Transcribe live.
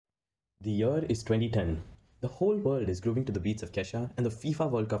The year is 2010. The whole world is grooving to the beats of Kesha, and the FIFA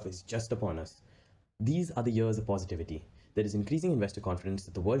World Cup is just upon us. These are the years of positivity. There is increasing investor confidence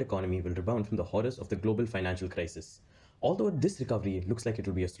that the world economy will rebound from the horrors of the global financial crisis. Although this recovery looks like it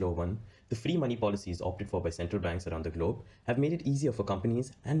will be a slow one, the free money policies opted for by central banks around the globe have made it easier for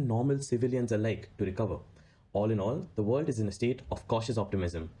companies and normal civilians alike to recover. All in all, the world is in a state of cautious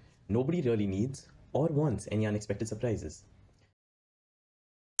optimism. Nobody really needs or wants any unexpected surprises.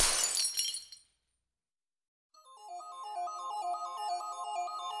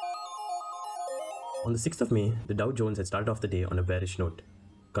 On the 6th of May, the Dow Jones had started off the day on a bearish note.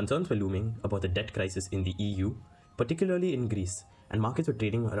 Concerns were looming about the debt crisis in the EU, particularly in Greece, and markets were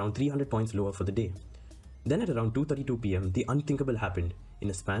trading around 300 points lower for the day. Then at around 2:32 p.m., the unthinkable happened.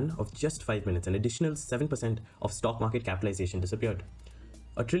 In a span of just 5 minutes, an additional 7% of stock market capitalization disappeared.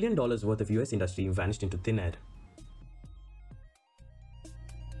 $1 trillion worth of US industry vanished into thin air.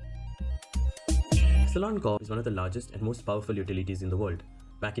 Exelon Corp is one of the largest and most powerful utilities in the world.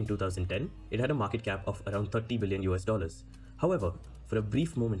 Back in 2010, it had a market cap of around 30 billion US dollars. However, for a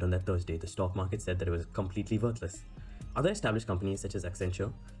brief moment on that Thursday, the stock market said that it was completely worthless. Other established companies such as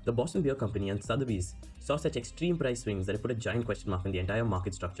Accenture, the Boston Beer Company and Sotheby's saw such extreme price swings that it put a giant question mark on the entire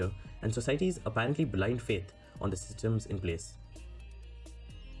market structure and society's apparently blind faith on the systems in place.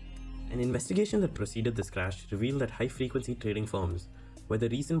 An investigation that preceded this crash revealed that high-frequency trading firms were the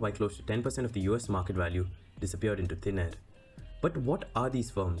reason why close to 10% of the US market value disappeared into thin air. But what are these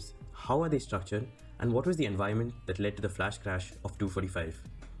firms? How are they structured? And what was the environment that led to the flash crash of 245?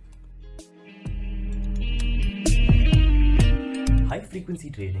 High-frequency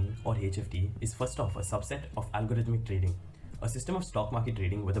trading, or HFT, is first off a subset of algorithmic trading, a system of stock market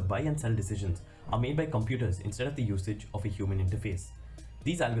trading where the buy and sell decisions are made by computers instead of the usage of a human interface.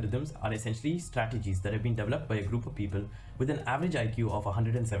 These algorithms are essentially strategies that have been developed by a group of people with an average IQ of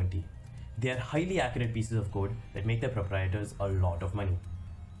 170. They are highly accurate pieces of code that make their proprietors a lot of money.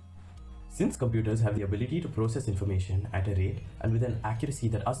 Since computers have the ability to process information at a rate and with an accuracy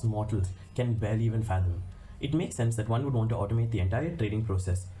that us mortals can barely even fathom, it makes sense that one would want to automate the entire trading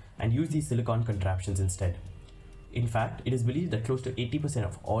process and use these silicon contraptions instead. In fact, it is believed that close to 80%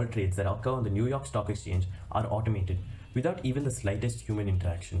 of all trades that occur on the New York Stock Exchange are automated without even the slightest human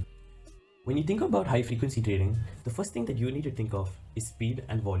interaction. When you think about high-frequency trading, the first thing that you need to think of is speed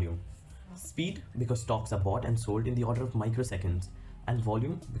and volume. Speed because stocks are bought and sold in the order of microseconds, and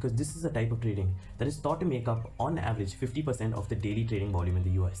volume because this is a type of trading that is thought to make up on average 50% of the daily trading volume in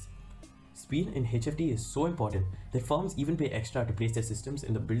the US. Speed in HFT is so important that firms even pay extra to place their systems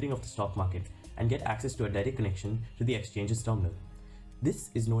in the building of the stock market and get access to a direct connection to the exchange's terminal.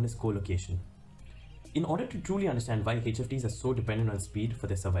 This is known as co-location. In order to truly understand why HFTs are so dependent on speed for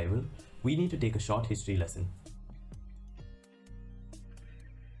their survival, we need to take a short history lesson.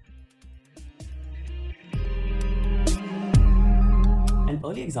 An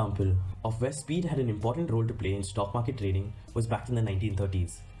early example of where speed had an important role to play in stock market trading was back in the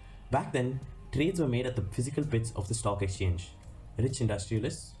 1930s. Back then, trades were made at the physical pits of the stock exchange. Rich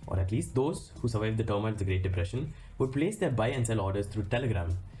industrialists, or at least those who survived the turmoil of the Great Depression, would place their buy and sell orders through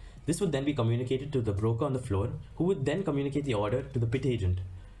telegram. This would then be communicated to the broker on the floor, who would then communicate the order to the pit agent.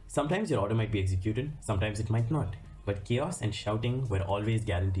 Sometimes your order might be executed, sometimes it might not, but chaos and shouting were always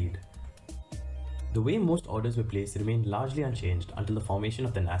guaranteed. The way most orders were placed remained largely unchanged until the formation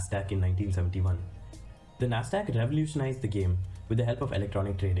of the Nasdaq in 1971. The Nasdaq revolutionized the game with the help of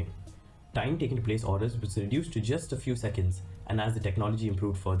electronic trading. Time taken to place orders was reduced to just a few seconds, and as the technology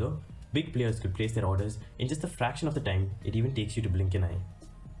improved further, big players could place their orders in just a fraction of the time it even takes you to blink an eye.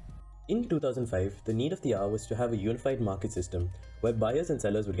 In 2005, the need of the hour was to have a unified market system where buyers and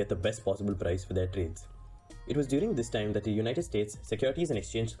sellers would get the best possible price for their trades. It was during this time that the United States Securities and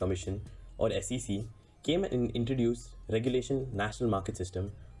Exchange Commission, or SEC, came and introduced Regulation National Market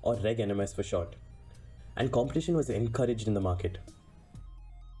System, or Reg NMS for short, and competition was encouraged in the market.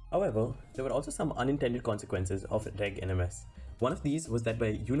 However, there were also some unintended consequences of Reg NMS. One of these was that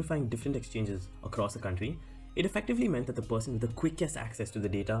by unifying different exchanges across the country, it effectively meant that the person with the quickest access to the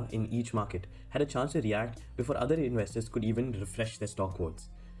data in each market had a chance to react before other investors could even refresh their stock quotes.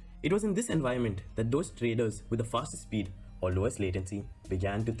 It was in this environment that those traders with the fastest speed or lowest latency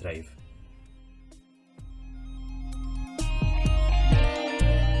began to thrive.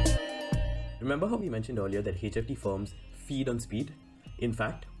 Remember how we mentioned earlier that HFT firms feed on speed? In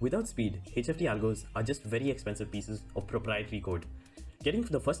fact, without speed, HFT algos are just very expensive pieces of proprietary code. Getting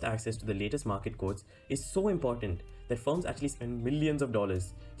the first access to the latest market codes is so important that firms actually spend millions of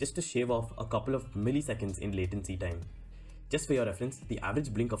dollars just to shave off a couple of milliseconds in latency time. Just for your reference, the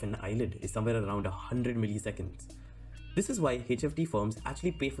average blink of an eyelid is somewhere around 100 milliseconds. This is why HFT firms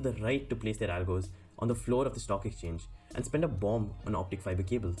actually pay for the right to place their algos on the floor of the stock exchange and spend a bomb on optic fiber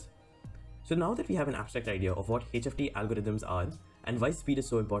cables. So now that we have an abstract idea of what HFT algorithms are and why speed is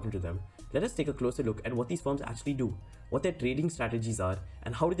so important to them, let us take a closer look at what these firms actually do, what their trading strategies are,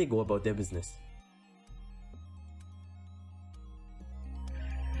 and how do they go about their business.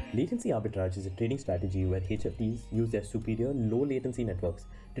 Latency arbitrage is a trading strategy where HFTs use their superior low latency networks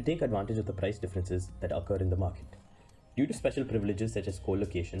to take advantage of the price differences that occur in the market. Due to special privileges such as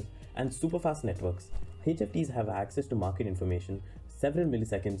co-location and super fast networks, HFTs have access to market information several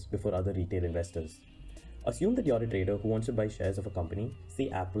milliseconds before other retail investors. Assume that you're a trader who wants to buy shares of a company, say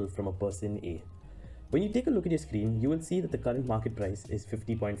Apple, from a person A. When you take a look at your screen, you will see that the current market price is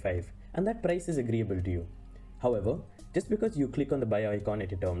 50.5 and that price is agreeable to you. However, just because you click on the buy icon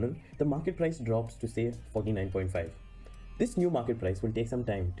at your terminal, the market price drops to say 49.5. This new market price will take some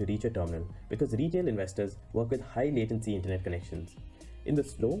time to reach your terminal because retail investors work with high latency internet connections. In the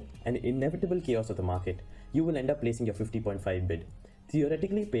slow and inevitable chaos of the market, you will end up placing your 50.5 bid,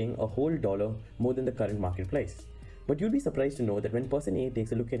 theoretically paying a whole dollar more than the current market price. But you'll be surprised to know that when person A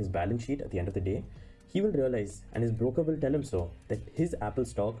takes a look at his balance sheet at the end of the day, he will realize, and his broker will tell him so, that his Apple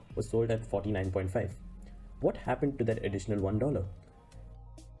stock was sold at 49.5. What happened to that additional $1?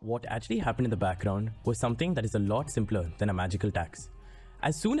 What actually happened in the background was something that is a lot simpler than a magical tax.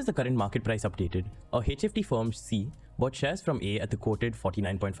 As soon as the current market price updated, a HFT firm C bought shares from A at the quoted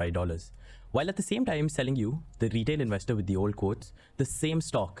 $49.5, while at the same time selling you, the retail investor with the old quotes, the same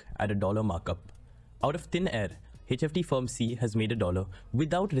stock at a dollar markup. Out of thin air, HFT firm C has made $1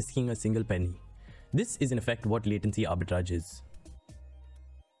 without risking a single penny. This is in effect what latency arbitrage is.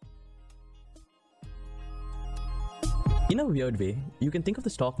 In a weird way, you can think of the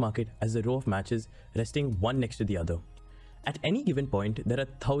stock market as a row of matches resting one next to the other. At any given point, there are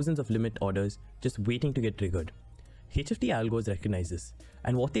thousands of limit orders just waiting to get triggered. HFT algos recognize this,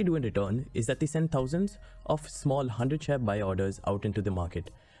 and what they do in return is that they send thousands of small 100-share buy orders out into the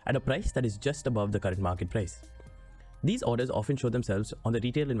market at a price that is just above the current market price. These orders often show themselves on the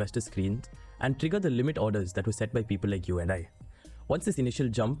retail investor screens and trigger the limit orders that were set by people like you and I. Once this initial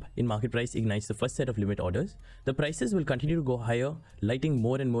jump in market price ignites the first set of limit orders, the prices will continue to go higher, lighting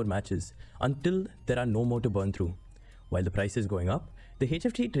more and more matches until there are no more to burn through. While the price is going up, the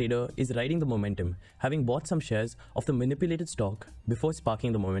HFT trader is riding the momentum, having bought some shares of the manipulated stock before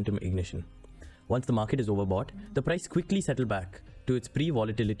sparking the momentum ignition. Once the market is overbought, the price quickly settles back to its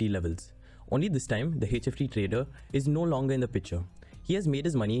pre-volatility levels. Only this time, the HFT trader is no longer in the picture. He has made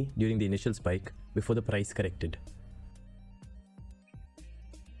his money during the initial spike before the price corrected.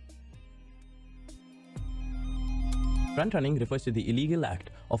 Front running refers to the illegal act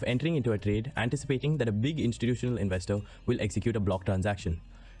of entering into a trade anticipating that a big institutional investor will execute a block transaction.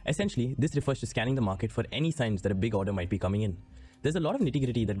 Essentially, this refers to scanning the market for any signs that a big order might be coming in. There's a lot of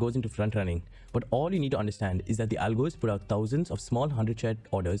nitty-gritty that goes into front running, but all you need to understand is that the algos put out thousands of small 100-share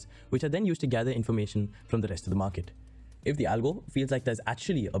orders which are then used to gather information from the rest of the market. If the algo feels like there's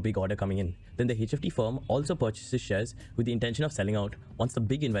actually a big order coming in, then the HFT firm also purchases shares with the intention of selling out once the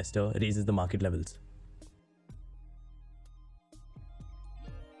big investor raises the market levels.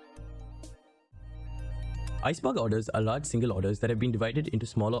 Iceberg orders are large single orders that have been divided into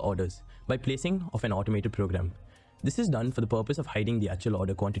smaller orders by placing of an automated program. This is done for the purpose of hiding the actual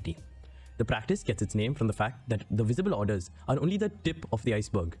order quantity. The practice gets its name from the fact that the visible orders are only the tip of the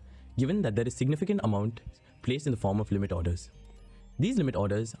iceberg, given that there is significant amount placed in the form of limit orders. These limit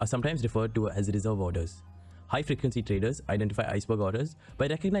orders are sometimes referred to as reserve orders. High-frequency traders identify iceberg orders by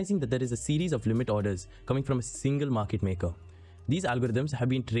recognizing that there is a series of limit orders coming from a single market maker. These algorithms have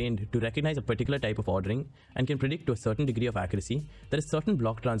been trained to recognize a particular type of ordering and can predict to a certain degree of accuracy that a certain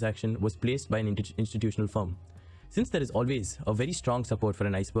block transaction was placed by an institutional firm. Since there is always a very strong support for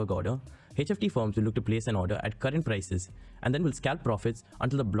an iceberg order, HFT firms will look to place an order at current prices and then will scalp profits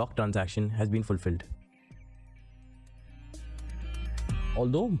until the block transaction has been fulfilled.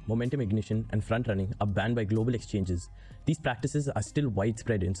 Although momentum ignition and front running are banned by global exchanges, these practices are still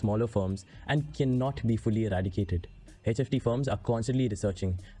widespread in smaller firms and cannot be fully eradicated. HFT firms are constantly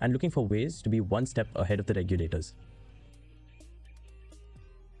researching and looking for ways to be one step ahead of the regulators.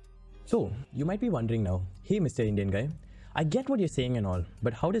 So, you might be wondering now, hey Mr. Indian guy, I get what you're saying and all,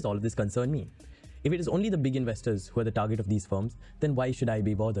 but how does all of this concern me? If it is only the big investors who are the target of these firms, then why should I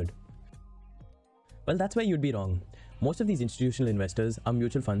be bothered? Well, that's where you'd be wrong. Most of these institutional investors are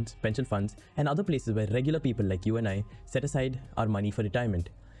mutual funds, pension funds, and other places where regular people like you and I set aside our money for retirement.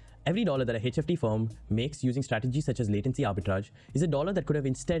 Every dollar that a HFT firm makes using strategies such as latency arbitrage is a dollar that could have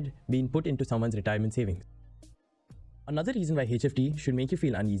instead been put into someone's retirement savings. Another reason why HFT should make you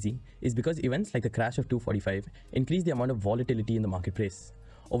feel uneasy is because events like the crash of 245 increase the amount of volatility in the marketplace.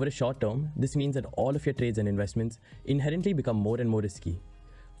 Over a short term, this means that all of your trades and investments inherently become more and more risky.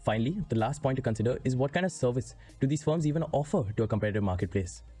 Finally, the last point to consider is what kind of service do these firms even offer to a competitive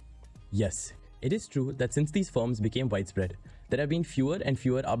marketplace? Yes, it is true that since these firms became widespread, there have been fewer and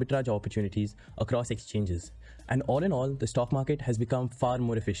fewer arbitrage opportunities across exchanges, and all in all, the stock market has become far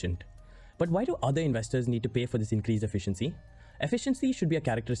more efficient. But why do other investors need to pay for this increased efficiency? Efficiency should be a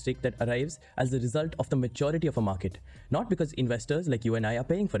characteristic that arrives as the result of the maturity of a market, not because investors like you and I are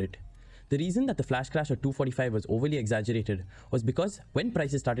paying for it. The reason that the flash crash of 245 was overly exaggerated was because when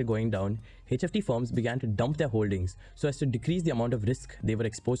prices started going down, HFT firms began to dump their holdings so as to decrease the amount of risk they were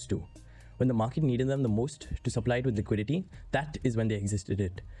exposed to. When the market needed them the most to supply it with liquidity, that is when they exited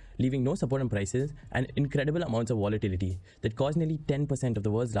it, leaving no support on prices and incredible amounts of volatility that caused nearly 10% of the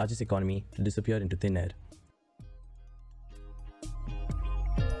world's largest economy to disappear into thin air.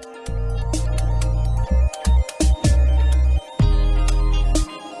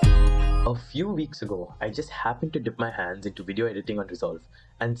 A few weeks ago, I just happened to dip my hands into video editing on Resolve,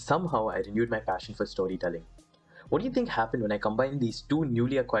 and somehow I renewed my passion for storytelling. What do you think happened when I combined these two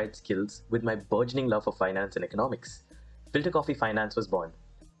newly acquired skills with my burgeoning love for finance and economics? Filter Coffee Finance was born.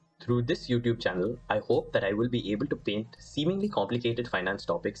 Through this YouTube channel, I hope that I will be able to paint seemingly complicated finance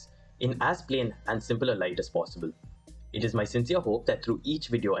topics in as plain and simple a light as possible. It is my sincere hope that through each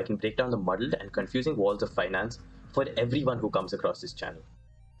video I can break down the muddled and confusing walls of finance for everyone who comes across this channel.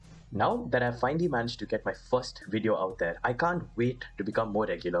 Now that I've finally managed to get my first video out there, I can't wait to become more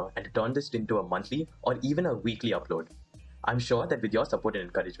regular and to turn this into a monthly or even a weekly upload. I'm sure that with your support and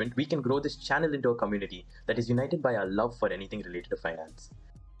encouragement, we can grow this channel into a community that is united by our love for anything related to finance.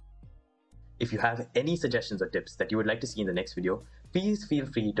 If you have any suggestions or tips that you would like to see in the next video, please feel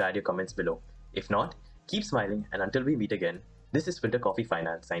free to add your comments below. If not, keep smiling, and until we meet again, this is Filter Coffee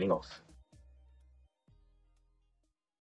Finance signing off.